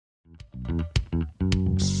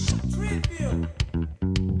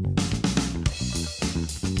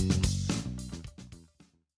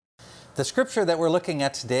The scripture that we're looking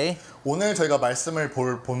at today 오늘 저희가 말씀을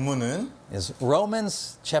볼 본문은 is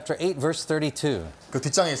Romans chapter 8 verse 32. 그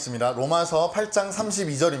뒷장에 있습니다. 로마서 8장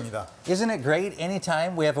 32절입니다. Isn't it great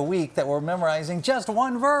anytime we have a week that we're memorizing just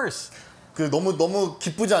one verse? 그 너무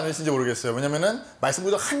기쁘지 않으신지 모르겠어요. 왜냐면은 말씀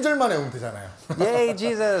구절 한 절만 외우면 되잖아요. Yay,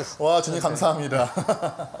 Jesus. 와, 주님 감사합니다.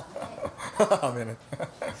 아멘.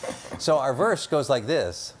 So our verse goes like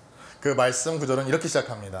this. 그 말씀 구절은 이렇게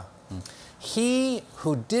시작합니다. He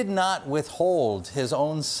who did not withhold his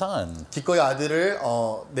own son, 기꺼이 아들을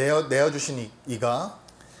내어 주신 이가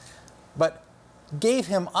but gave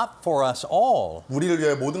him up for us all, 우리를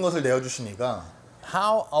위해 모든 것을 내어 주신 이가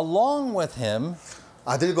how along with him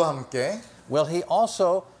아들과 함께 will he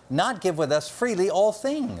also not give with us freely all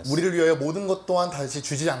things? 우리를 위하여 모든 것 또한 다시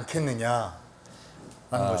주지 않겠느냐라는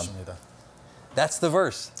것입니다. That's the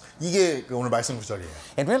verse. 이게 오늘 말씀 구절이에요.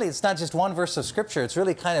 And really, it's not just one verse of Scripture. It's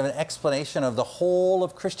really kind of an explanation of the whole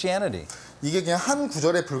of Christianity. 이게 그냥 한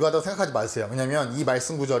구절에 불과하다고 생각하지 마세요. 왜냐하면 이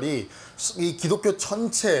말씀 구절이 이 기독교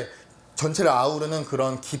전체를 아우르는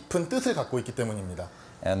그런 깊은 뜻을 갖고 있기 때문입니다.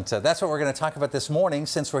 And that's what we're going to talk about this morning,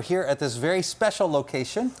 since we're here at this very special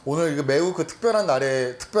location. 오늘 이거 매우 그 특별한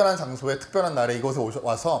날에, 특별한 장소에, 특별한 날에 이곳에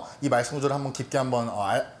와서 이 말씀 구절을 한번 깊게 한번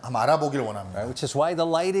알아보기를 원합니다. Right, which is why the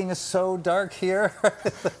lighting is so dark here.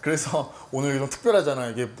 그래서 오늘 좀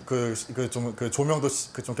특별하잖아요. 이게 그 조명도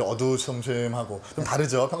좀 어두컴컴하고 좀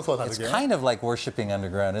다르죠, 평소와 다르게. It's kind of like worshiping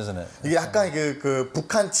underground, isn't it? 이게 약간 그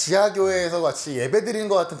북한 지하 교회에서 같이 예배드리는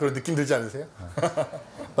것 같은 그런 느낌 들지 않으세요?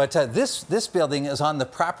 But this building is on the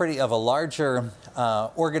property of a larger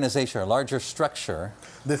organization, a larger structure.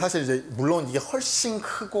 근데 사실 이제 물론 이게 훨씬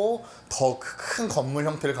크고 더 큰 건물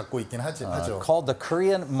형태를 갖고 있긴 하죠. Called the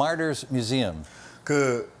Korean Martyrs Museum.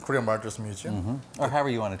 그 Korean Martyrs Museum. Or however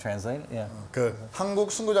you want to translate it. Yeah. 그 한국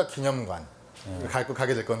순교자 기념관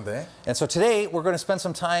가게 될 건데. And so today we're going to spend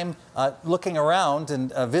some time looking around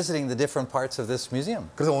and visiting the different parts of this museum.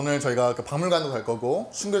 그래서 오늘 저희가 그 박물관도 갈 거고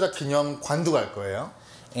순교자 기념관도 갈 거예요.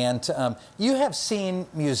 And you have seen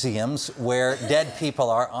museums where dead people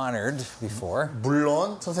are honored before.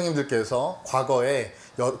 물론 선생님들께서 과거에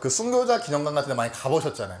그 순교자 기념관 같은 데 많이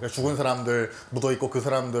가보셨잖아요. 그래서 죽은 사람들 묻어 있고 그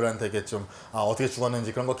사람들한테 이게 좀 어떻게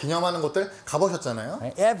죽었는지 그런 거 기념하는 곳들 가보셨잖아요.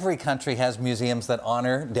 Every country has museums that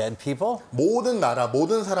honor dead people. 모든 나라,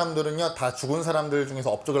 모든 사람들은요 다 죽은 사람들 중에서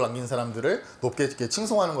업적을 남긴 사람들을 높게 이렇게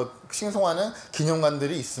칭송하는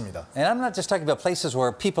기념관들이 있습니다. And I'm not just talking about places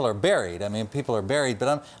where people are buried. I mean, people are buried, but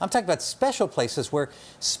I'm talking about special places where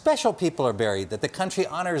special people are buried. That the country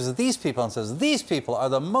honors these people and says these people are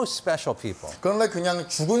the most special people. 그런데 그냥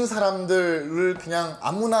죽은 사람들을 그냥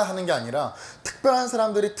아무나 하는 게 아니라 특별한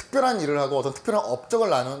사람들이 특별한 일을 하고 어떤 특별한 업적을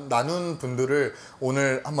나눈 분들을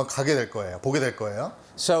오늘 한번 보게 될 거예요.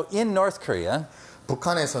 So in North Korea,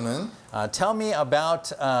 북한에서는 tell me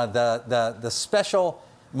about the special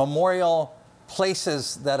memorial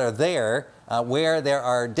places that are there where there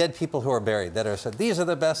are dead people who are buried. That are said, these are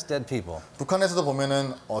the best dead people. 북한에서도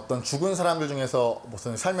보면은 어떤 죽은 사람들 중에서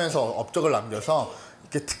무슨 살면서 업적을 남겨서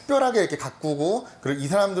이렇게 특별하게 이렇게 가꾸고 그리고 이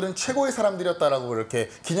사람들은 최고의 사람들이었다라고 이렇게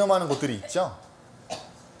기념하는 곳들이 있죠.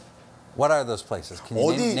 What are those places? Can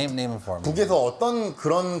you name them for me? 북에서 어떤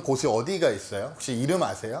그런 곳이 어디가 있어요? 혹시 이름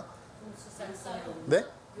아세요? 네?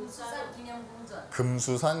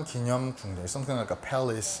 금수산 기념궁전. Something like a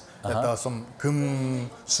palace at some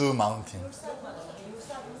금수 mountain.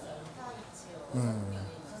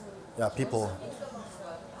 Yeah, people.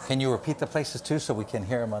 Can you repeat the places too, so we can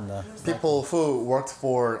hear them on the? People who worked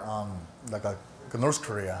for like North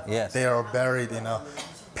Korea. Yes. They are buried in a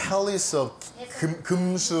palace of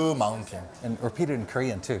금수 mountain. And repeat it in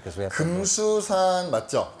Korean too, because we have. 금수산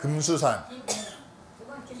맞죠? 금수산.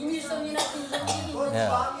 Yeah.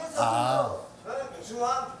 아.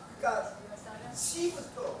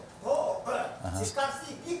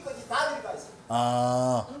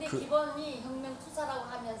 아. 근데 기본이 혁명 투사라고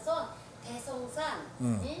하면서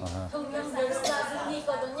대성산이 혁명 열사분이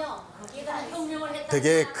있거든요. 거기다 혁명을 했다.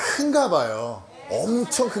 되게 큰가 봐요.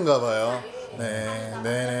 엄청 큰가 봐요. 네.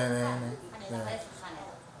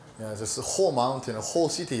 Yeah, this whole mountain, whole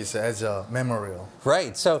city is as a memorial.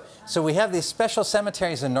 Right. So we have these special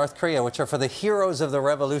cemeteries in North Korea, which are for the heroes of the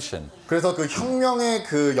revolution. 그래서 그 혁명의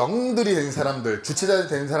그 영웅들이 된 사람들, 주체자들이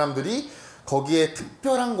된 사람들이 거기에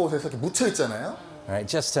특별한 곳에서 이렇게 묻혀 있잖아요. Right.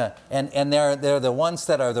 Just and they're the ones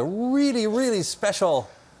that are the really special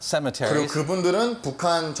cemeteries. 그리고 그분들은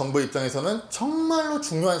북한 정부 입장에서는 정말로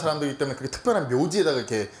중요한 사람들이기 때문에 그렇게 특별한 묘지에다가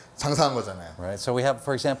이렇게 장사한 거잖아요. Right. So we have,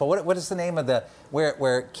 for example, what is the name of the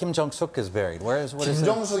where Kim Jong-suk is buried? What is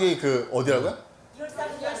김정숙이 그 어디라고요?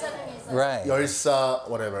 열사등에서. Right. 열사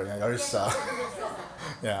whatever. 열사.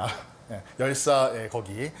 Yeah. 예, 열사의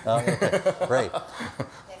거기. Okay, great.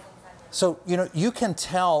 So, you know, you can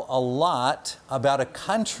tell a lot about a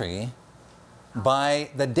country by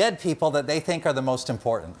the dead people that they think are the most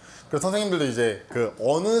important. 그래서 선생님들도 이제 그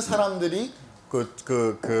어느 사람들이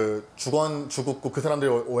죽었고 그 사람들이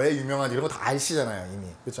왜 유명한 이런 거 다 아시잖아요 이미,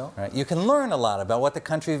 그렇죠? Right? You can learn a lot about what the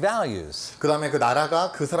country values. 그 다음에 그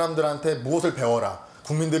나라가 그 사람들한테 무엇을 배워라,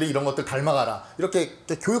 국민들이 이런 것들 닮아가라 이렇게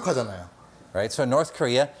교육하잖아요. Right? So in North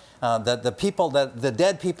Korea, the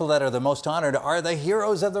dead people that are the most honored are the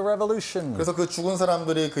heroes of the revolution. 그래서 그 죽은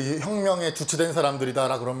사람들이 그 혁명에 주체된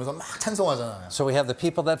사람들이다라 그러면서 막 찬송하잖아요. So we have the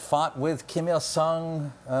people that fought with Kim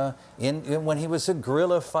Il-sung when he was a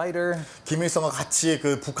guerrilla fighter. 김일성과 같이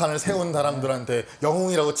그 북한을 세운 사람들한테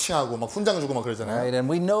영웅이라고 칭하고 막 훈장 주고 막 그러잖아요. Right?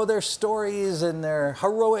 And we know their stories and their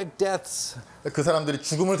heroic deaths. 그 사람들이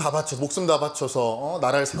죽음을 다 바쳐서 목숨 다 바쳐서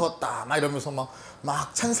나라를 세웠다 막 이러면서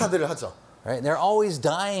막 찬사들을 하죠. Right? They're always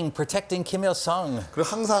dying protecting Kim Il-sung. 그리고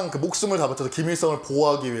항상 그 목숨을 다 바쳐서 김일성을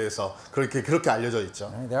보호하기 위해서 그렇게 알려져 있죠.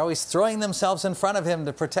 Right? They're always throwing themselves in front of him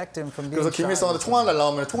to protect him from being 그래서 shot. 김일성한테 총알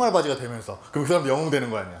날라오면 총알바지가 되면서 그럼 그 사람 영웅 되는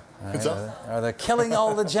거 아니야, 그렇죠? Or they're killing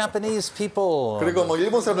all the Japanese people. 그리고 막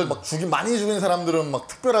일본 사람들 막 많이 죽인 사람들은 막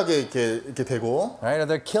특별하게 이렇게 되고. Right? Or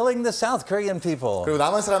they're killing the South Korean people. 그리고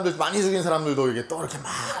남한 사람들 많이 죽인 사람들도 이게 또 이렇게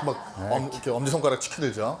이렇게 엄지 손가락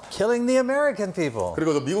치켜들죠. Killing the American people.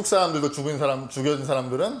 그리고 또 미국 사람들도 죽인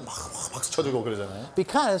사람들은 막 박수 쳐주고 그러잖아요.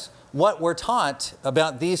 Because what we're taught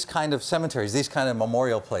about these kind of cemeteries, these kind of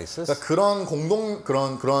memorial places, 그러니까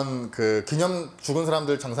그런 그 죽은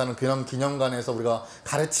사람들 장사하는 그런 기념관에서 우리가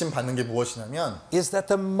가르침 받는 게 무엇이냐면 is that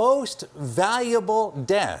the most valuable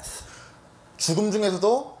death 죽음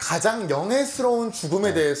중에서도 가장 영예스러운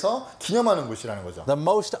죽음에 대해서 기념하는 곳이라는 거죠. the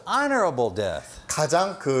most honorable death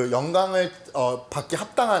가장 그 영광을 받기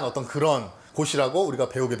합당한 어떤 그런 곳이라고 우리가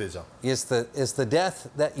배우게 되죠. is the death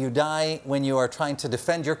that you die when you are trying to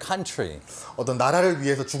defend your country. 어떤 나라를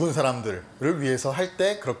위해서 죽은 사람들을 위해서 할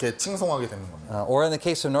때 그렇게 칭송하게 되는 겁니다. Or in the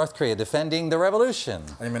case of North Korea, defending the revolution,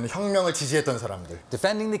 아니면 혁명을 지지했던 사람들,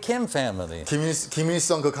 defending the Kim family.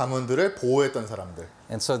 김일성 그 가문들을 보호했던 사람들.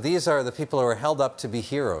 And so these are the people who are held up to be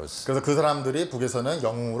heroes. 그래서 그 사람들이 북에서는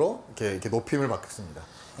영웅으로 이렇게 높임을 받겠습니다.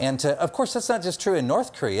 And of course, that's not just true in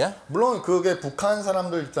North Korea. 물론 그게 북한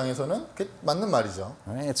사람들 입장에서는 그게 맞는 말이죠.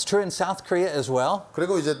 Right? It's true in South Korea as well.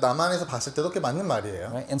 그리고 이제 남한에서 봤을 때도 그게 맞는 말이에요.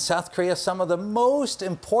 Right? In South Korea, some of the most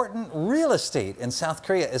important real estate in South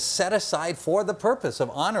Korea is set aside for the purpose of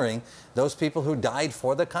honoring those people who died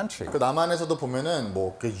for the country. 그 남한에서도 보면은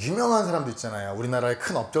뭐 유명한 사람도 있잖아요. 우리나라에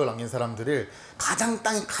큰 업적을 남긴 사람들을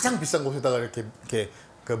땅이 가장 비싼 곳에다가 이렇게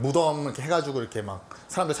그 무덤 이렇게 해가지고 이렇게 막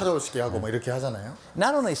사람들 찾아올 수 있게 하고 막 이렇게 하잖아요.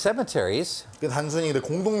 Not only cemeteries. 단순히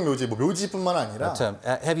공동묘지, 묘지뿐만 아니라. But,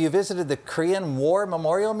 have you visited the Korean War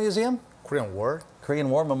Memorial Museum? Korean War?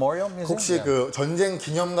 Korean War Memorial Museum? 혹시 그 전쟁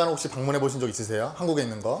기념관 혹시 방문해 보신 적 있으세요? 한국에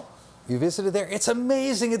있는 거? You visited there? It's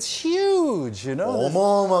amazing. It's huge, you know.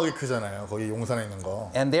 어마어마하게 크잖아요. 거기 용산에 있는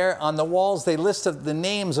거. And there on the walls they listed the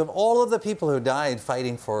names of all of the people who died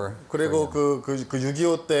fighting for. 그리고 그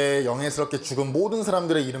 6.25 때 영예스럽게 죽은 모든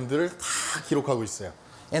사람들의 이름들을 다 기록하고 있어요.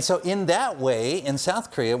 And so in that way, in South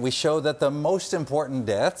Korea, we show that the most important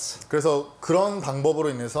deaths. 그래서 그런 방법으로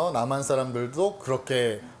인해서 남한 사람들도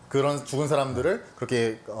그런 죽은 사람들을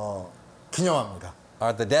그렇게 기념합니다.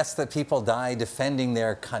 Are the deaths that people die defending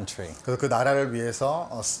their country. 그래서 그 나라를 위해서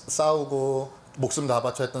싸우고 목숨 다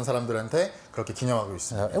바쳐 했던 사람들한테 그렇게 기념하고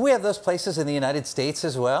있습니다. And we have those places in the United States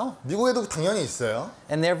as well. 미국에도 당연히 있어요.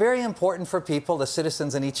 And they're very important for people, the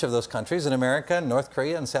citizens in each of those countries, in America, North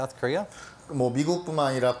Korea, and South Korea. 뭐 미국뿐만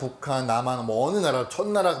아니라 북한, 남한, 뭐 어느 나라,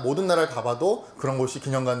 전 나라 모든 나라를 가봐도 그런 곳이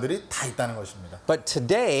기념관들이 다 있다는 것입니다. But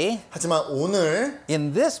today, 하지만 오늘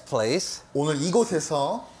in this place, 오늘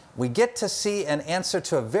이곳에서 we get to see an answer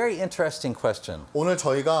to a very interesting question. 오늘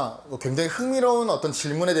저희가 굉장히 흥미로운 어떤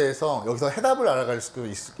질문에 대해서 여기서 해답을 알아갈 수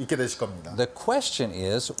있게 되실 겁니다. The question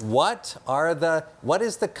is, what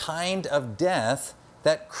is the kind of death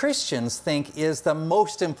that Christians think is the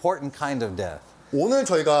most important kind of death? 오늘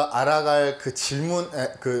저희가 알아갈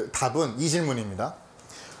그 답은 이 질문입니다.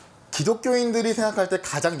 기독교인들이 생각할 때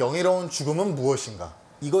가장 영예로운 죽음은 무엇인가?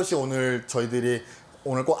 이것이 오늘 저희들이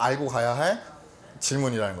오늘 꼭 알고 가야 할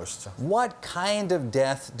질문이라는 것이죠. What kind of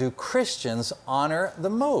death do Christians honor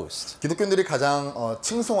the most? 기독교인들이 가장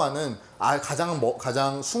칭송하는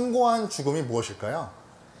가장 숭고한 죽음이 무엇일까요?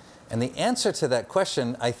 And the answer to that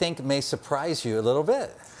question, I think, may surprise you a little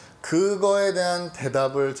bit. 그거에 대한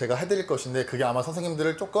대답을 제가 해드릴 것인데 그게 아마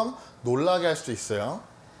선생님들을 조금 놀라게 할 수도 있어요.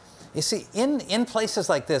 You see, in places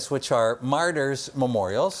like this, which are martyrs'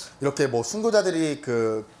 memorials, 이렇게 뭐 순교자들이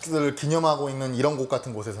그들을 기념하고 있는 이런 곳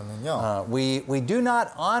같은 곳에서는요. we do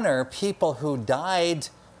not honor people who died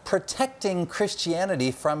protecting Christianity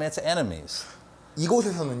from its enemies.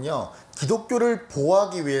 이곳에서는요. 기독교를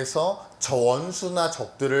보호하기 위해서 저 원수나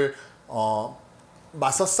적들을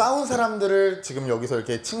맞서 싸운 사람들을 지금 여기서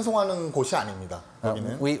이렇게 칭송하는 곳이 아닙니다.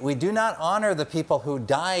 여기는. We do not honor the people who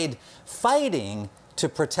died fighting to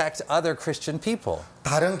protect other Christian people.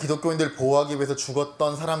 다른 기독교인들 보호하기 위해서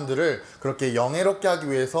죽었던 사람들을 그렇게 영예롭게 하기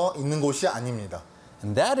위해서 있는 곳이 아닙니다.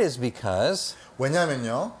 And that is because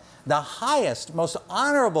왜냐하면요. the highest, most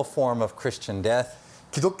honorable form of Christian death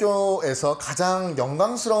기독교에서 가장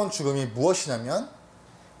영광스러운 죽음이 무엇이냐면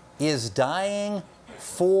is dying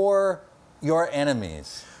for your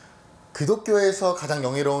enemies. 기독교에서 가장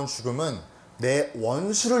영예로운 죽음은 내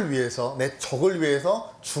원수를 위해서, 내 적을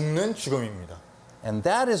위해서 죽는 죽음입니다. And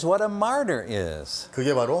that is what a martyr is.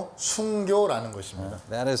 그게 바로 순교라는 것입니다.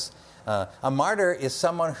 That is, a martyr is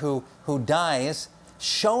someone who dies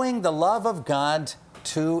showing the love of God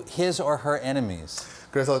to his or her enemies.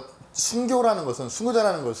 그래서 순교라는 것은,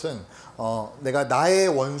 순교자라는 것은 내가 나의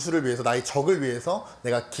원수를 위해서, 나의 적을 위해서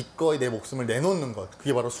내가 기꺼이 내 목숨을 내놓는 것,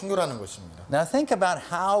 그게 바로 순교라는 것입니다. Now think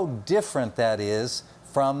about how different that is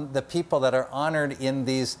from the people that are honored in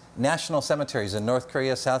these national cemeteries in North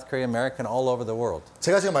Korea, South Korea, America, and all over the world.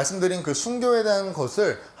 제가 지금 말씀드린 그 순교에 대한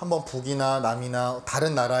것을 한번 북이나 남이나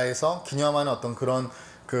다른 나라에서 기념하는 어떤 그런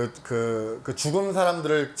그 죽은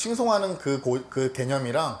사람들을 칭송하는 그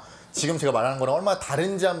개념이랑 지금 제가 말하는 거랑 얼마나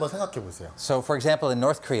다른지 한번 생각해 보세요. So, for example, in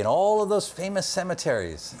North Korea, in all of those famous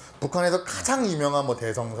cemeteries, 북한에서 가장 유명한 뭐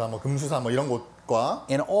대성사, 뭐 금수사, 뭐 이런 곳과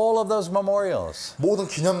in all of those memorials, 모든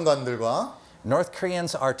기념관들과 North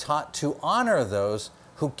Koreans are taught to honor those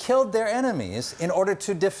who killed their enemies in order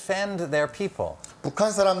to defend their people.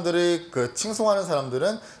 북한 사람들이 그 칭송하는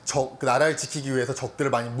사람들은 그 나라를 지키기 위해서 적들을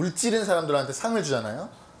많이 물찌른 사람들한테 상을 주잖아요.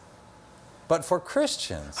 But for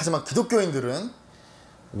Christians, 하지만 기독교인들은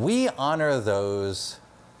we honor those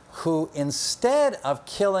who instead of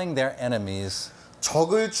killing their enemies,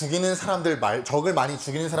 적을 죽이는 사람들 적을 많이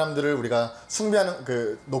죽이는 사람들을 우리가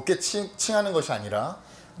숭배하는 높게 칭하는 것이 아니라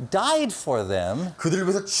died for them 그들을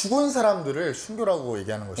위해서 죽은 사람들을 순교라고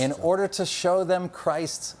얘기하는 in 것이죠. order to show them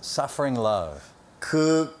Christ's suffering love.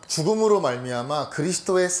 그 죽음으로 말미암아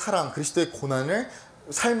그리스도의 사랑, 그리스도의 고난을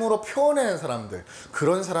삶으로 표현하는 사람들,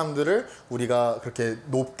 그런 사람들을 우리가 그렇게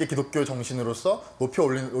높게 기독교 정신으로서 높이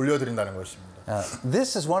올려드린다는 것입니다.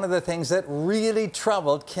 This is one of the things that really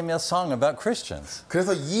troubled Kim Il-sung about Christians.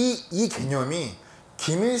 그래서 이 개념이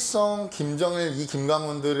김일성, 김정일, 이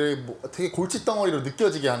김강훈들을 되게 골칫덩어리로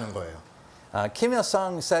느껴지게 하는 거예요. Kim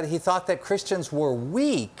Il-sung said he thought that Christians were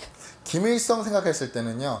weak. 김일성 생각했을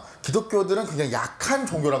때는요, 기독교들은 굉장히 약한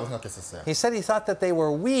종교라고 생각했었어요. He said he thought that they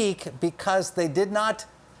were weak because they did not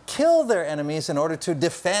kill their enemies in order to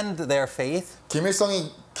defend their faith.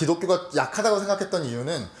 김일성이 기독교가 약하다고 생각했던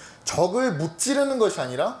이유는 적을 무찌르는 것이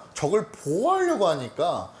아니라 적을 보호하려고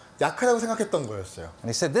하니까 약하다고 생각했던 거였어요. And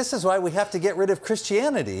he said this is why we have to get rid of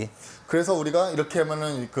Christianity. 그래서 우리가 이렇게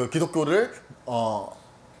하면은 그 기독교를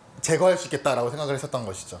제거할 수 있겠다라고 생각을 했었던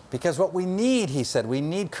것이죠. Because what we need, he said, we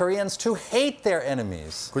need Koreans to hate their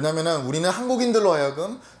enemies. 왜냐하면 우리는 한국인들로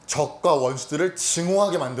하여금 적과 원수들을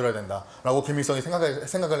증오하게 만들어야 된다라고 김일성이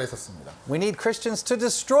생각을 했었습니다. We need Christians to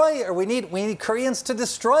destroy, or we need Koreans to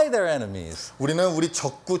destroy their enemies. 우리는 우리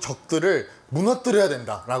적들을 무너뜨려야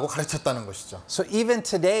된다라고 가르쳤다는 것이죠. So even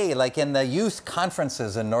today, like in the youth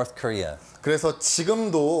conferences in North Korea, 그래서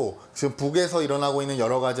지금도 지금 북에서 일어나고 있는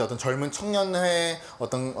여러 가지 어떤 젊은 청년회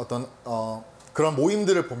그런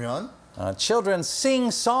모임들을 보면 children sing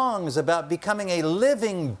songs about becoming a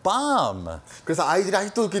living bomb. 그래서 아이들이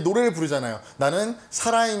아직도 이렇게 노래를 부르잖아요. 나는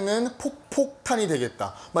살아있는 폭탄이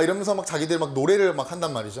되겠다. 막 이러면서 막 자기들 막 노래를 막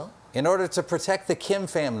한단 말이죠. In order to protect the Kim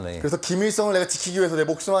family. 그래서 김일성을 내가 지키기 위해서 내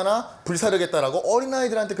목숨 하나 불사르겠다라고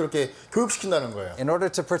어린아이들한테 그렇게 교육시킨다는 거예요. In order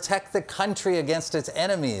to protect the country against its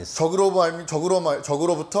enemies.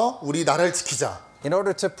 적으로부터 우리 나라를 지키자. In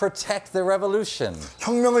order to protect the revolution.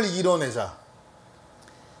 혁명을 이뤄내자.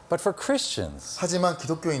 But for Christians, 하지만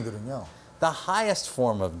기독교인들은요. the highest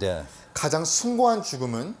form of death 가장 숭고한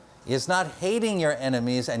죽음은 is not hating your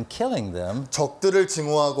enemies and killing them. 적들을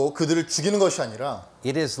증오하고 그들을 죽이는 것이 아니라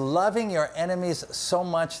It is loving your enemies so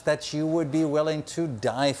much that you would be willing to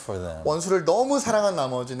die for them. 원수를 너무 사랑한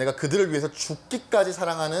나머지 내가 그들을 위해서 죽기까지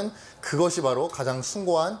사랑하는 그것이 바로 가장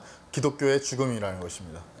숭고한 기독교의 죽음이라는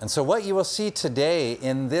것입니다. And so what you will see today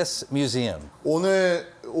in this museum, 오늘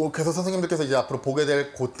교사 선생님들께서 이제 앞으로 보게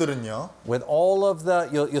될 곳들은요. with all of the,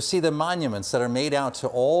 you'll see the monuments that are made out to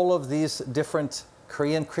all of these different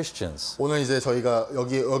Korean Christians. 오늘 이제 저희가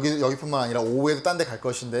여기뿐만 아니라 오후에도 딴 데 갈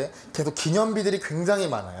것인데 계속 기념비들이 굉장히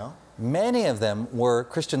많아요. Many of them were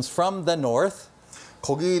Christians from the north.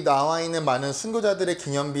 거기 나와 있는 많은 순교자들의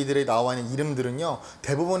기념비들에 나와 있는 이름들은요,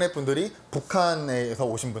 대부분의 분들이 북한에서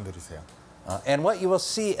오신 분들이세요. And what you will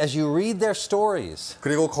see as you read their stories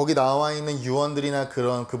그리고 거기 나와 있는 유언들이나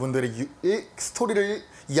그런 그분들의 스토리를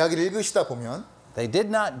이야기를 읽으시다 보면 they did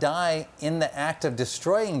not die in the act of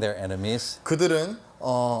destroying their enemies. 그들은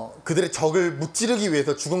그들의 적을 무찌르기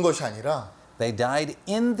위해서 죽은 것이 아니라 They died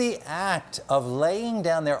in the act of laying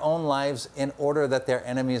down their own lives in order that their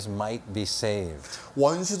enemies might be saved.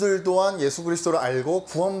 원수들 또한 예수 그리스도를 알고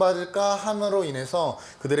구원받을까 함으로 인해서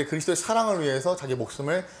그들의 그리스도의 사랑을 위해서 자기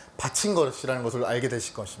목숨을 바친 것이라는 것을 알게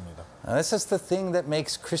되실 것입니다. This is the thing that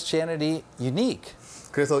makes Christianity unique.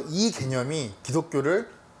 그래서 이 개념이 기독교를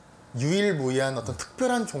유일무이한 어떤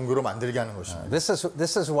특별한 종교로 만들게 하는 것입니다.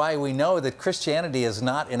 This is why we know that Christianity is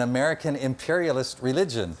not an American imperialist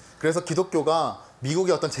religion. 그래서 기독교가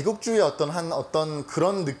미국의 어떤 제국주의의 어떤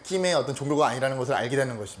그런 느낌의 어떤 종교가 아니라는 것을 알게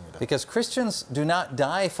되는 것입니다. Because Christians do not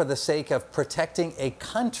die for the sake of protecting a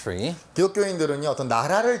country. 기독교인들은요, 어떤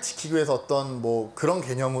나라를 지키기 위해서 어떤 뭐 그런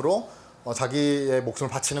개념으로 자기의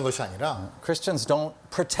목숨을 바치는 것이 아니라 Christians don't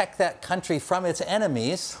protect that country from its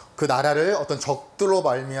enemies. 그 나라를 어떤 적들로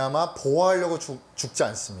말미암아 보호하려고 죽지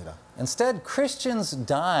않습니다. Instead, Christians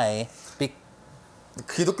die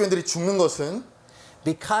기독교인들이 죽는 것은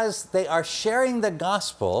because they are sharing the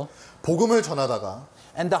gospel. 복음을 전하다가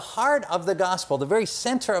And the heart of the gospel, the very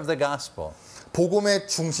center of the gospel, 복음의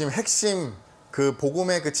중심, 핵심, 그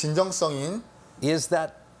복음의 그 진정성인 is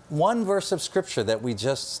that one verse of scripture that we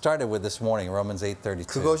just started with this morning, Romans 8:32.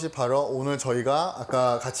 그것이 바로 오늘 저희가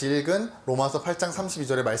아까 같이 읽은 로마서 8장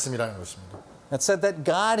 32절의 말씀이라는 것입니다. It said that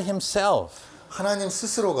God himself, 하나님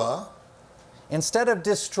스스로가 instead of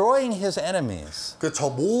destroying his enemies, 그 저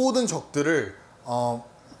모든 적들을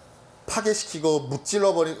파괴시키고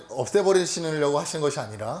없애버리시려고 하신 것이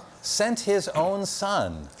아니라 sent his own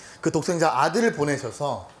son 그 독생자 아들을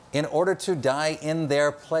보내셔서 in order to die in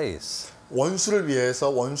their place. 원수를 위해서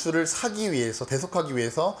원수를 사기 위해서 대속하기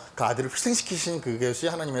위해서 그 아들을 희생시키신 그것이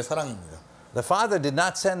하나님의 사랑입니다. The Father did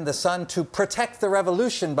not send the Son to protect the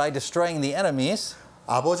revolution by destroying the enemies.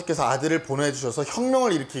 아버지께서 아들을 보내주셔서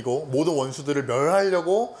혁명을 일으키고 모든 원수들을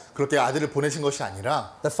멸하려고 그렇게 아들을 보내신 것이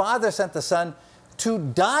아니라 The Father sent the Son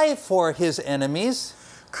to die for his enemies.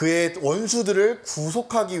 그의 원수들을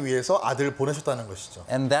구속하기 위해서 아들을 보내셨다는 것이죠.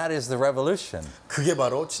 And that is the revolution. 그게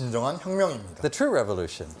바로 진정한 혁명입니다. The true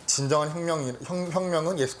revolution. 진정한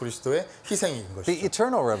혁명은 예수 그리스도의 희생인 The 것이죠.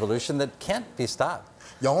 eternal revolution that can't be stopped.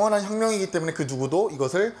 영원한 혁명이기 때문에 그 누구도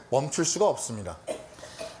이것을 멈출 수가 없습니다.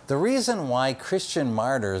 The reason why Christian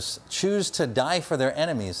martyrs choose to die for their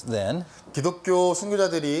enemies then 기독교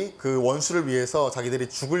순교자들이 그 원수를 위해서 자기들이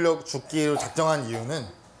죽기로 작정한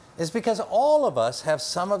이유는 is because all of us have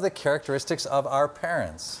some of the characteristics of our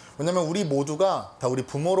parents. 왜냐하면 우리 모두가 다 우리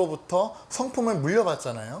부모로부터 성품을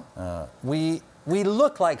물려받잖아요. We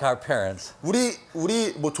look like our parents.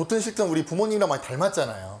 우리 뭐 좋든 싫든 우리 부모님이랑 많이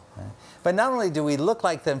닮았잖아요. But not only do we look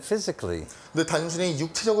like them physically, 근데 단순히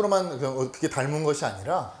육체적으로만 그게 닮은 것이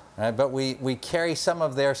아니라 right, but we carry some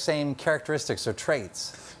of their same characteristics or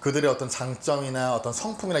traits. 그들의 어떤 장점이나 어떤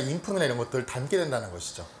성품이나 인품이나 이런 것들을 닮게 된다는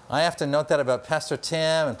것이죠. I have to note that about Pastor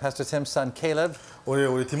Tim and Pastor Tim's son Caleb.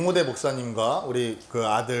 우리 디모데 목사님과 우리 그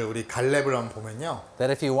아들 우리 갈렙을 한번 보면요.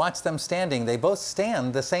 That if you watch them standing, they both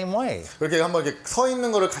stand the same way. 이렇게 한번 이렇게 서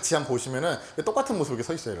있는 거를 같이 한번 보시면은 똑같은 모습으로 이렇게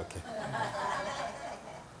서 있어요, 이렇게.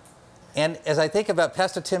 And as I think about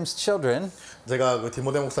Pastor Tim's children, 제가 그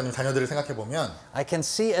디모데 목사님 자녀들을 생각해 보면 I can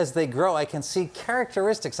see as they grow, I can see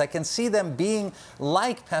characteristics. I can see them being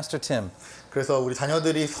like Pastor Tim. 그래서 우리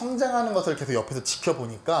자녀들이 성장하는 것을 계속 옆에서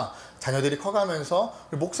지켜보니까 자녀들이 커가면서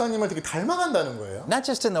우리 목사님을 되게 닮아간다는 거예요. Not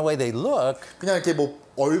just in the way they look, 그냥 이렇게 뭐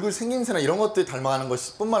얼굴 생김새나 이런 것들 닮아가는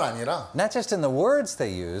것뿐만 아니라 not just in the words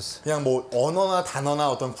they use, 그냥 뭐 언어나 단어나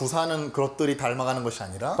어떤 구사하는 그것들이 닮아가는 것이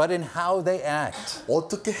아니라 but in how they act.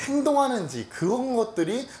 어떻게 행동하는지 그런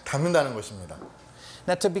것들이 닮는다는 것입니다.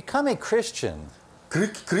 Now, to become a Christian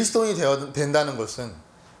그리스도인이 된다는 것은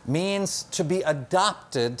means to be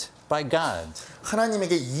adopted by God.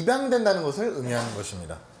 하나님에게 입양된다는 것을 의미하는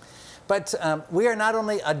것입니다. But we are not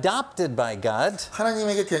only adopted by God,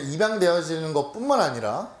 하나님에게 그냥 입양되어지는 것뿐만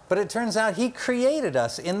아니라 but it turns out He created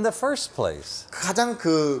us in the first place. 가장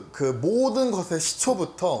그 모든 것의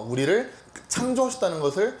시초부터 우리를 창조하셨다는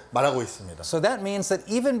것을 말하고 있습니다. So that means that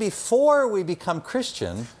even before we become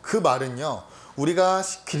Christian, 그 말은요, 우리가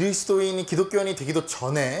그리스도인이 기독교인이 되기도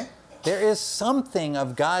전에 there is something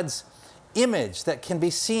of God's image that can be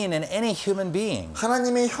seen in any human being.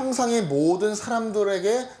 하나님의 형상이 모든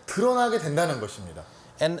사람들에게 드러나게 된다는 것입니다.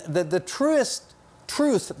 And the truest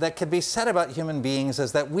truth that can be said about human beings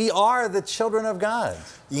is that we are the children of God.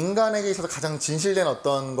 인간에게 있어서 가장 진실된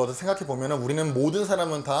어떤 것을 생각해 보면 우리는 모든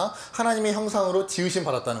사람은 다 하나님의 형상으로 지으심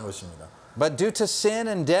받았다는 것입니다. But due to sin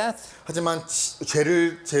and death, 하지만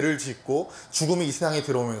죄를 짓고 죽음이 이 세상에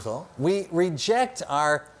들어오면서 we reject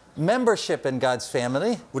our membership in God's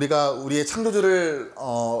family. 우리가 우리의 창조주를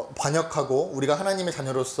반역하고 우리가 하나님의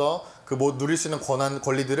자녀로서 그 뭐 누릴 수 있는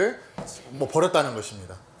권리들을 뭐 버렸다는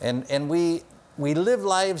것입니다. And we live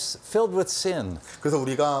lives filled with sin. 그래서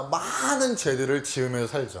우리가 많은 죄들을 지으면서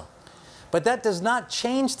살죠. But that does not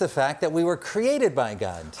change the fact that we were created by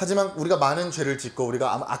God. 하지만 우리가 많은 죄를 짓고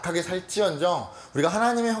우리가 악하게 살지언정 우리가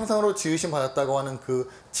하나님의 형상으로 지으심 받았다고 하는 그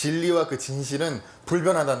진리와 그 진실은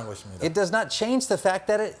불변하다는 것입니다. It does not change the fact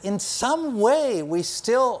that in some way we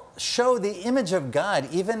still show the image of God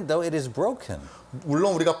even though it is broken.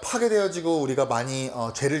 물론 우리가 파괴되어지고 우리가 많이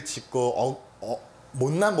죄를 짓고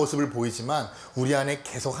못난 모습을 보이지만 우리 안에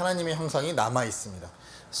계속 하나님의 형상이 남아 있습니다.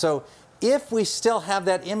 So if we still have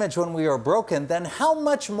that image when we are broken, then how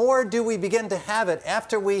much more do we begin to have it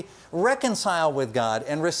after we reconcile with God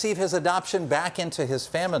and receive His adoption back into His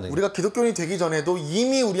family? 우리가 기독교인이 되기 전에도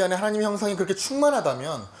이미 우리 안에 하나님의 형상이 그렇게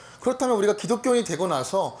충만하다면 그렇다면 우리가 기독교인이 되고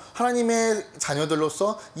나서 하나님의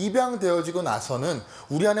자녀들로서 입양되어지고 나서는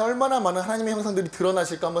우리 안에 얼마나 많은 하나님의 형상들이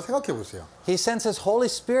드러나실까 한번 생각해 보세요. He sends His Holy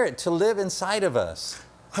Spirit to live inside of us.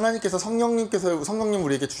 하나님께서 성령님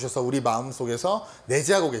우리에게 주셔서 우리 마음 속에서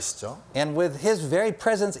내재하고 계시죠. And with His very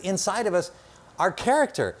presence inside of us, our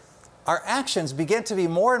character, our actions begin to be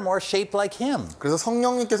more and more shaped like Him. 그래서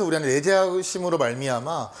성령님께서 우리 안에 내재하심으로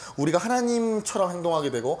말미암아 우리가 하나님처럼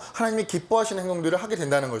행동하게 되고 하나님이 기뻐하시는 행동들을 하게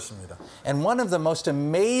된다는 것입니다. And one of the most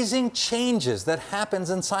amazing changes that happens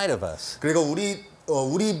inside of us 그리고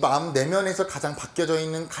우리 마음 내면에서 가장 바뀌어져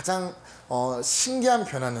있는 가장 신기한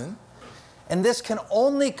변화는 And this can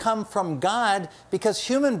only come from God because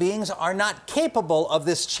human beings are not capable of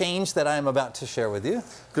this change that I am about to share with you.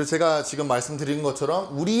 그래서 제가 지금 말씀드린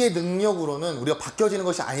것처럼 우리의 능력으로는 우리가 바뀌어지는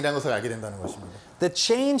것이 아니라는 것을 알게 된다는 것입니다. The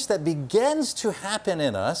change that begins to happen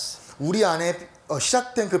in us 우리 안에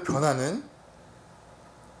시작된 그 변화는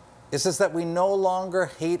is that we no longer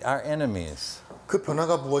hate our enemies. 그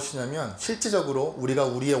변화가 무엇이냐면 실질적으로 우리가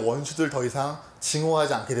우리의 원수들 더 이상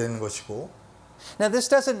증오하지 않게 되는 것이고 Now, this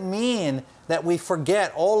doesn't mean that we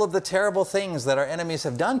forget all of the terrible things that our enemies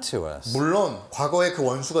have done to us. 물론 과거에 그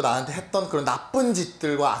원수가 나한테 했던 그런 나쁜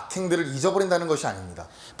짓들과 악행들을 잊어버린다는 것이 아닙니다.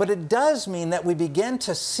 But it does mean that we begin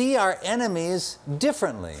to see our enemies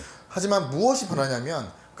differently. 하지만 무엇이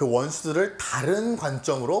변하냐면 그 원수들을 다른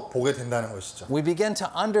관점으로 보게 된다는 것이죠. We begin to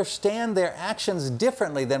understand their actions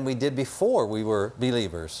differently than we did before we were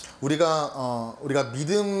believers. 우리가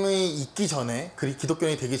믿음이 있기 전에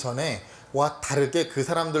기독교인이 되기 전에 와 다르게 그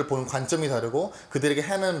사람들 보는 관점이 다르고 그들에게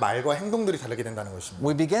하는 말과 행동들이 다르게 된다는 것입니다.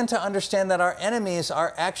 We begin to understand that our enemies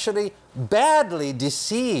are actually badly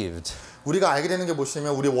deceived. 우리가 알게 되는 게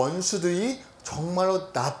무엇이냐면 우리 원수들이 정말로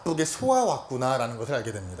나쁘게 속아왔구나라는 것을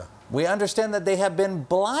알게 됩니다. We understand that they have been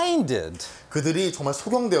blinded. 그들이 정말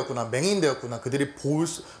소경되었구나, 맹인되었구나, 그들이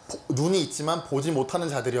눈이 있지만 보지 못하는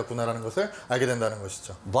자들이었구나라는 것을 알게 된다는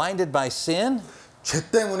것이죠. Blinded by sin.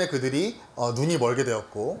 죄 때문에 그들이 눈이 멀게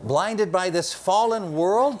되었고 Blinded by this fallen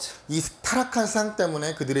world. 이 타락한 세상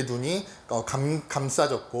때문에 그들의 눈이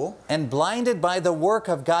감싸졌고 And blinded by the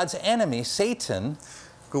work of God's enemy, Satan.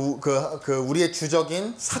 우리의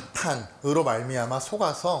주적인 사탄으로 말미암아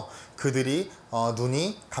속아서 그들이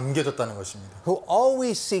눈이 감겨졌다는 것입니다. Who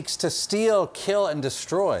always seeks to steal, kill, and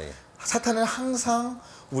destroy. 사탄은 항상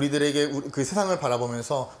우리들에게 그 세상을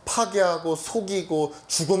바라보면서 파괴하고 속이고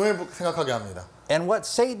죽음을 생각하게 합니다. And what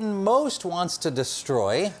Satan most wants to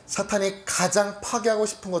destroy 사탄이 가장 파괴하고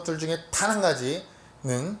싶은 것들 중에 단 한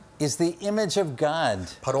가지는 is the image of God.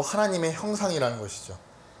 바로 하나님의 형상이라는 것이죠.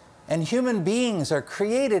 And human beings are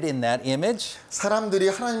created in that image. 사람들이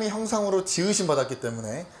하나님의 형상으로 지으심 받았기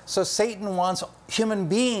때문에 So Satan wants human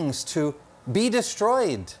beings to be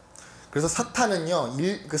destroyed. 그래서 사탄은요,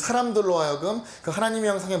 그 사람들로 하여금 그 하나님의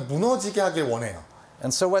형상에 무너지게 하길 원해요.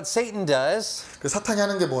 And so what Satan does 그 사탄이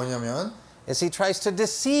하는 게 뭐냐면 is he tries to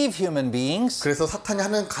deceive human beings. 그래서 사탄이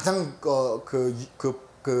하는 가장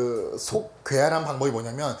괴활한 방법이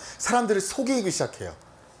뭐냐면 사람들을 속이기 시작해요.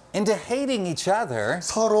 Into hating each other.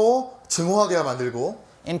 서로 증오하게 만들고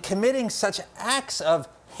And committing such acts of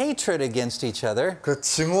hatred against each other. 그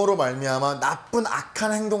증오로 말미암아 나쁜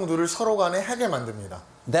악한 행동들을 서로 간에 하게 만듭니다.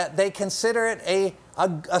 That they consider it a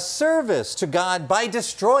a service to God by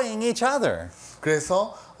destroying each other.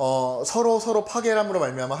 그래서 서로 파괴함으로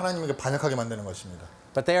말미암아 하나님에게 반역하게 만드는 것입니다.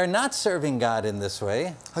 But they are not serving God in this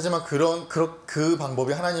way. 하지만 그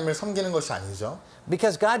방법이 하나님을 섬기는 것이 아니죠.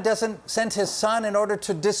 Because God doesn't send His Son in order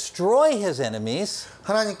to destroy His enemies.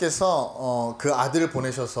 하나님께서 그 아들을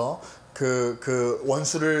보내셔서 그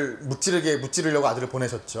원수를 무찌르려고 아들을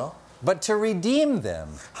보내셨죠. But to redeem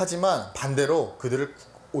them. 하지만 반대로 그들을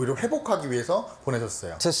오히려 회복하기 위해서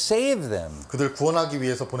보내셨어요. To save them. 그들을 구원하기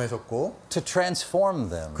위해서 보내셨고, to transform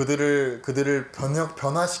them. 그들을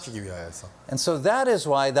변화시키기 위하여서. And so that is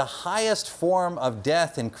why the highest form of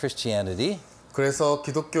death in Christianity 그래서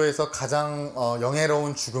기독교에서 가장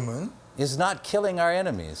영예로운 죽음은 is not killing our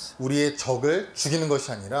enemies. 우리의 적을 죽이는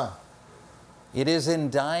것이 아니라 It is in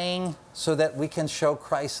dying so that we can show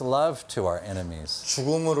Christ's love to our enemies.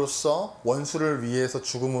 죽음으로써 원수를 위해서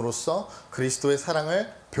죽음으로써 그리스도의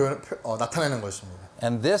사랑을 나타내는 것입니다.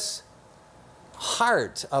 And this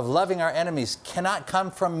heart of loving our enemies cannot come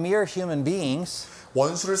from mere human beings.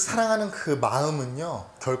 원수를 사랑하는 그 마음은요,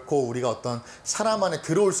 결코 우리가 어떤 사람 안에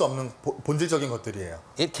들어올 수 없는 본질적인 것들이에요.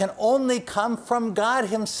 It can only come from God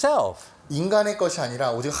Himself. 인간의 것이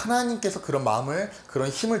아니라 오직 하나님께서 그런 마음을, 그런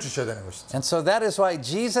힘을 주셔야 되는 것이죠. And so that is why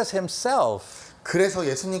Jesus Himself 그래서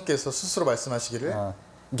예수님께서 스스로 말씀하시기를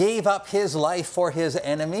gave up His life for His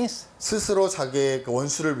enemies. 스스로 자기의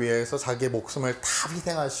원수를 위해서 자기의 목숨을 다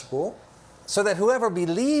희생하시고 So that whoever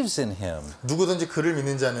believes in Him 누구든지 그를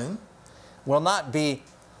믿는 자는 will not be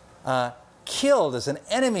killed as an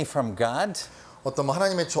enemy from God, 어떤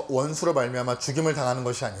하나님의 원수로 말미암아 죽임을 당하는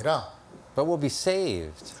것이 아니라 but will be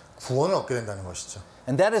saved. 구원을 얻게 된다는 것이죠.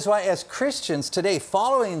 And that is why as Christians today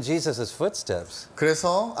following Jesus' footsteps,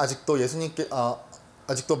 그래서 아직도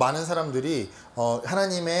많은 사람들이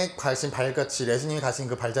하나님의 가신 발자취, 예수님이 가신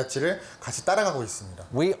그 발자취를 같이 따라가고 있습니다.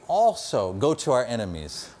 we also go to our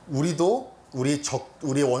enemies. 우리도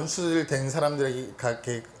우리 원수들 된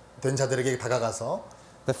사람들에게 된 자들에게 다가가서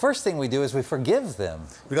The first thing we do is we forgive them.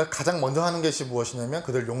 우리가 가장 먼저 하는 것이 무엇이냐면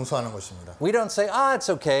그들을 용서하는 것입니다. We don't say,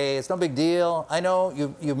 it's okay, it's no big deal. I know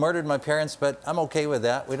you murdered my parents, but I'm okay with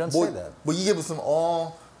that. We don't say that. 뭐 이게 무슨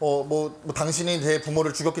당신이 내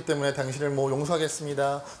부모를 죽였기 때문에 당신을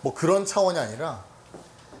용서하겠습니다. 뭐 그런 차원이 아니라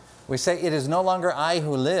We say, it is no longer I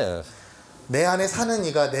who live, 내 안에 사는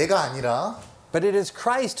이가 내가 아니라 but it is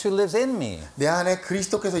Christ who lives in me. 내 안에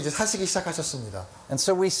그리스도께서 이제 사시기 시작하셨습니다. And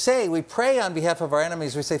so we pray on behalf of our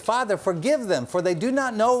enemies. We say, Father, forgive them, for they do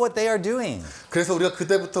not know what they are doing. 그래서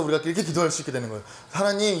그때부터 우리가 이렇게 기도할 수 있게 되는 거예요.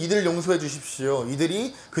 하나님, 이들 용서해 주십시오.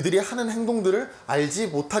 그들이 하는 행동들을 알지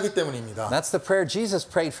못하기 때문입니다. That's the prayer Jesus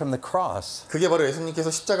prayed from the cross. 그게 바로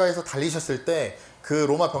예수님께서 십자가에서 달리셨을 때 그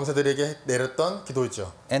로마 병사들에게 내렸던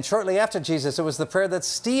기도였죠. And shortly after Jesus, it was the prayer that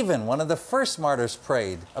Stephen, one of the first martyrs,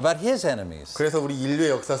 prayed about his enemies. 그래서 우리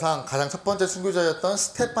인류의 역사상 가장 첫 번째 순교자였던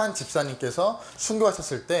스테판 집사님께서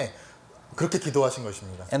순교하셨을 때 그렇게 기도하신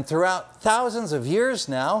것입니다. And throughout thousands of years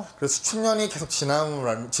now, 그래서 수천 년이 계속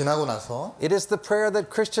지나고 나서 it is the prayer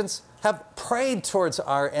that Christians have prayed towards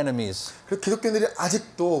our enemies. 기독교인들이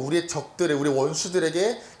아직도 우리의 적들의, 우리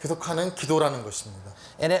원수들에게 계속하는 기도라는 것입니다.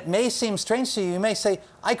 And it may seem strange to you. You may say,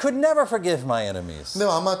 I could never forgive my enemies. 근데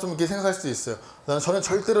아마 좀 이렇게 생각할 수도 있어요. 저는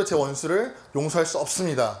절대로 제 원수를 용서할 수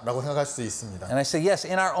없습니다. 라고 생각할 수도 있습니다. And I say, yes,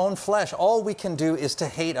 in our own flesh, all we can do is to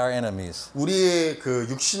hate our enemies. 우리의 그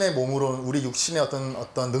육신의 몸으로, 우리 육신의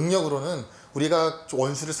어떤 능력으로는 우리가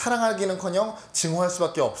원수를 사랑하기는커녕 증오할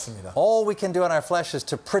수밖에 없습니다. All we can do in our flesh is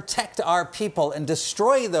to protect our people and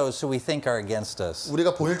destroy those who we think are against us.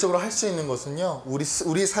 우리가 본질적으로 할 수 있는 것은요,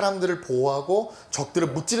 우리 사람들을 보호하고 적들을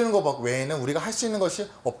무찌르는 것 외에는 우리가 할 수 있는 것이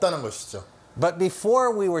없다는 것이죠. But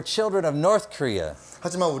before we were children of North Korea,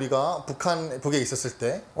 하지만 우리가 북에 있었을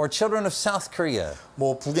때, or children of South Korea,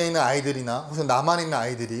 뭐 북에 있는 아이들이나 혹은 남한에 있는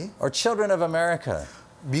아이들이, or children of America,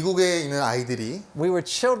 미국에 있는 아이들이, we were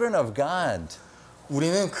children of God.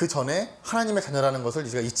 우리는 그 전에 하나님의 자녀라는 것을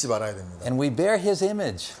우리가 잊지 말아야 됩니다. And we bear His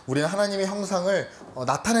image. 우리는 하나님의 형상을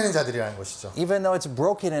나타내는 자들이라는 것이죠. Even though it's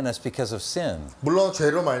broken in us because of sin. 물론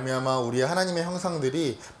죄로 말미암아 우리의 하나님의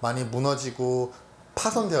형상들이 많이 무너지고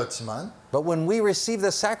파손되었지만, but when we receive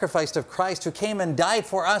the sacrifice of Christ who came and died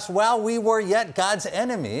for us while we were yet God's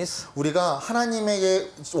enemies, 우리가 하나님에게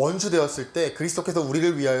원수되었을 때 그리스도께서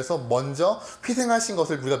우리를 위하여서 먼저 희생하신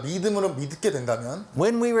것을 우리가 믿음으로 믿게 된다면,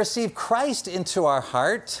 when we receive Christ into our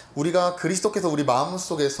heart, 우리가 그리스도께서 우리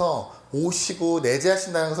마음속에서 오시고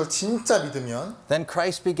내재하신다는 것을 진짜 믿으면, then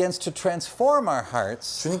Christ begins to transform our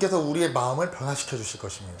hearts. 주님께서 우리의 마음을 변화시켜 주실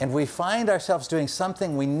것입니다. And we find ourselves doing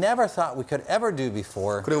something we never thought we could ever do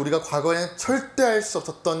before. 그래 우리가 과거에는 절대 할 수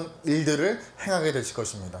없었던 일들을 행하게 되실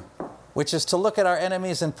것입니다. Which is to look at our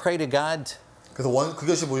enemies and pray to God, 그래서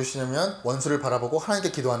그것이 무엇이냐면 원수를 바라보고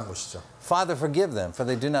하나님께 기도하는 것이죠. Father, forgive them, for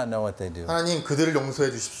they do not know what they do. 하나님 그들을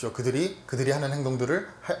용서해 주십시오. 그들이 하는 행동들을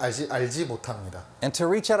알지 못합니다. And to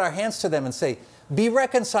reach out our hands to them and say, be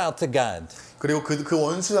reconciled to God. 그리고 그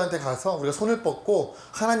원수한테 가서 우리가 손을 뻗고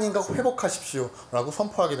하나님과 회복하십시오라고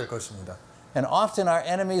선포하게 될 것입니다. And often our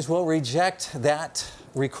enemies will reject that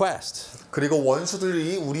request. 그리고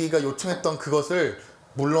원수들이 우리가 요청했던 그것을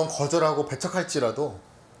물론 거절하고 배척할지라도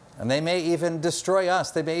And they may even destroy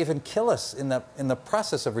us. They may even kill us in the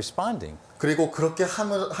process of responding. 그리고 그렇게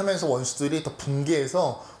하면서 원수들이 더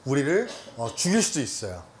붕괴해서 우리를 죽일 수도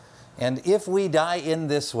있어요. And if we die in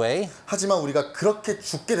this way, 하지만 우리가 그렇게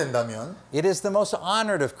죽게 된다면 it is the most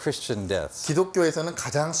honored of Christian deaths. 기독교에서는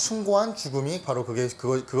가장 숭고한 죽음이 바로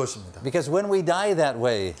그것입니다. Because when we die that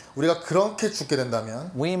way, 우리가 그렇게 죽게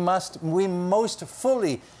된다면 we most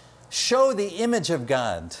fully show the image of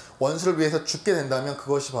God. 원수를 위해서 죽게 된다면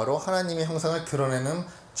그것이 바로 하나님의 형상을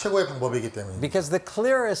드러내는 최고의 방법이기 때문입니다. Because the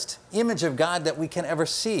clearest image of God that we can ever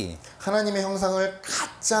see 하나님의 형상을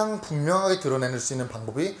가장 분명하게 드러낼 수 있는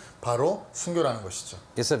방법이 바로 순교라는 것이죠.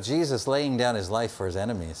 is of Jesus laying down his life for his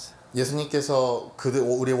enemies. 예수님께서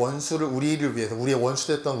우리의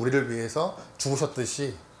원수됐던 우리를 위해서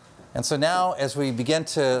죽으셨듯이 And so now, as we begin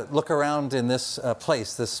to look around in this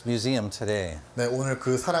place, this museum today, 네, 오늘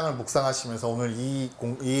그 사랑을 묵상하시면서 오늘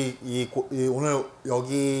오늘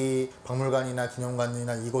여기 박물관이나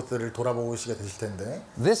기념관이나 이곳들을 돌아보시게 되실 텐데,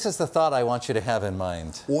 this is the thought I want you to have in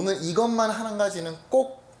mind. 오늘 이것만 한 가지는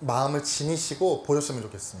꼭 마음을 지니시고 보셨으면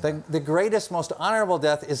좋겠습니다. The greatest, most honorable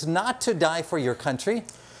death is not to die for your country.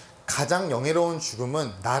 가장 영예로운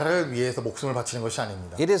죽음은 나라를 위해서 목숨을 바치는 것이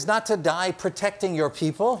아닙니다. It is not to die protecting your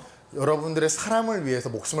people. 여러분들의 사람을 위해서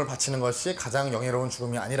목숨을 바치는 것이 가장 영예로운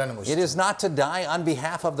죽음이 아니라는 것이죠. It is not to die on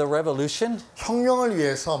behalf of the revolution. 혁명을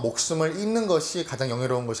위해서 목숨을 잃는 것이 가장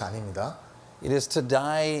영예로운 것이 아닙니다. It is to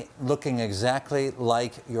die looking exactly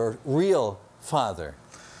like your real father.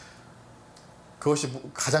 그것이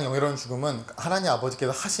가장 영예로운 죽음은 하나님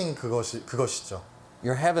아버지께서 하신 그것이죠.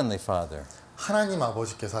 Your heavenly father. 하나님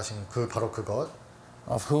아버지께서 하신 바로 그것.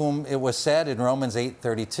 Of whom it was said in Romans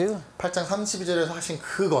 8:32. 8장 32절에서 하신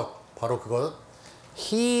바로 그것.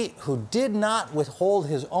 He who did not withhold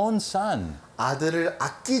his own son, 아들을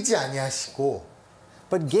아끼지 아니하시고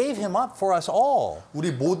but gave him up for us all.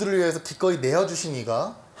 우리 모두를 위해서 기꺼이 내어 주신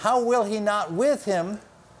이가 How will he not with him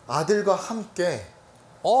아들과 함께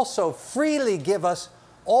also freely give us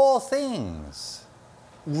all things?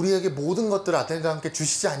 우리에게 모든 것들을 아들과 함께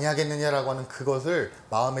주시지 아니하겠느냐라고 하는 그것을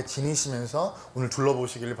마음에 지니시면서 오늘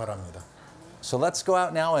둘러보시기를 바랍니다. So let's go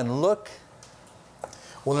out now and look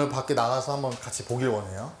오늘 밖에 나가서 한번 같이 보길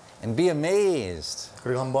원해요. and be amazed.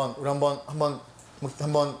 그리고 우리 한번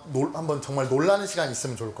정말 놀라는 시간이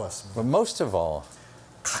있으면 좋을 것 같습니다. But most of all,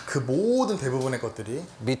 그 모든 대부분의 것들이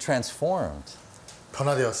be transformed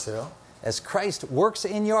변화되었어요. as Christ works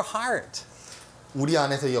in your heart 우리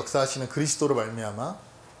안에서 역사하시는 그리스도로 말미암아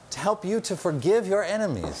to help you to forgive your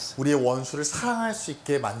enemies. 우리의 원수를 사랑할 수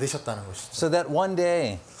있게 만드셨다는 것이죠. So that one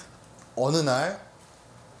day, 어느 날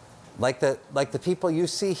like the people you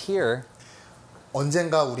see here,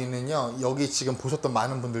 언젠가 우리는요 여기 지금 보셨던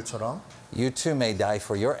많은 분들처럼 you too may die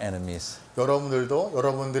for your enemies 여러분들도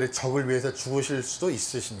여러분들의 적을 위해서 죽으실 수도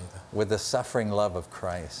있으십니다. with the suffering love of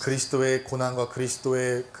Christ. 그리스도의 고난과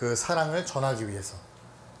그리스도의 그 사랑을 전하기 위해서.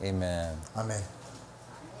 Amen. 아멘.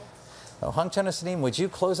 황찬우 스님, would you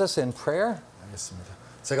close us in prayer? 알겠습니다.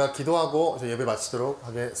 제가 기도하고 예배 마치도록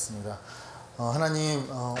하겠습니다. 하나님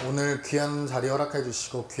오늘 귀한 자리 허락해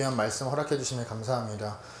주시고 귀한 말씀 허락해 주시면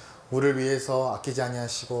감사합니다. 우리를 위해서 아끼지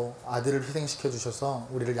아니하시고 아들을 희생시켜 주셔서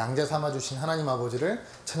우리를 양자 삼아 주신 하나님 아버지를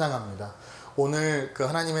찬양합니다. 오늘 그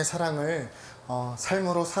하나님의 사랑을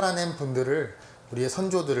삶으로 살아낸 분들을 우리의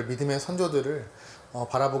선조들을 믿음의 선조들을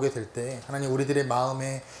바라보게 될 때 하나님 우리들의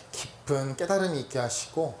마음에 깊은 깨달음이 있게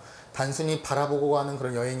하시고 단순히 바라보고 가는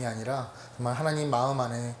그런 여행이 아니라 정말 하나님 마음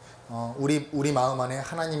안에 우리 마음 안에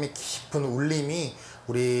하나님의 깊은 울림이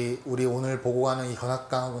우리 오늘 보고 가는 이 견학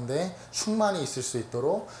가운데 충만히 있을 수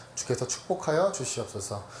있도록 주께서 축복하여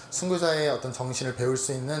주시옵소서. 순교자의 어떤 정신을 배울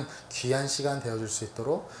수 있는 귀한 시간 되어줄 수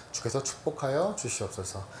있도록 주께서 축복하여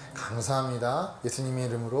주시옵소서. 감사합니다. 예수님의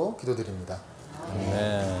이름으로 기도드립니다.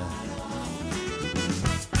 Amen.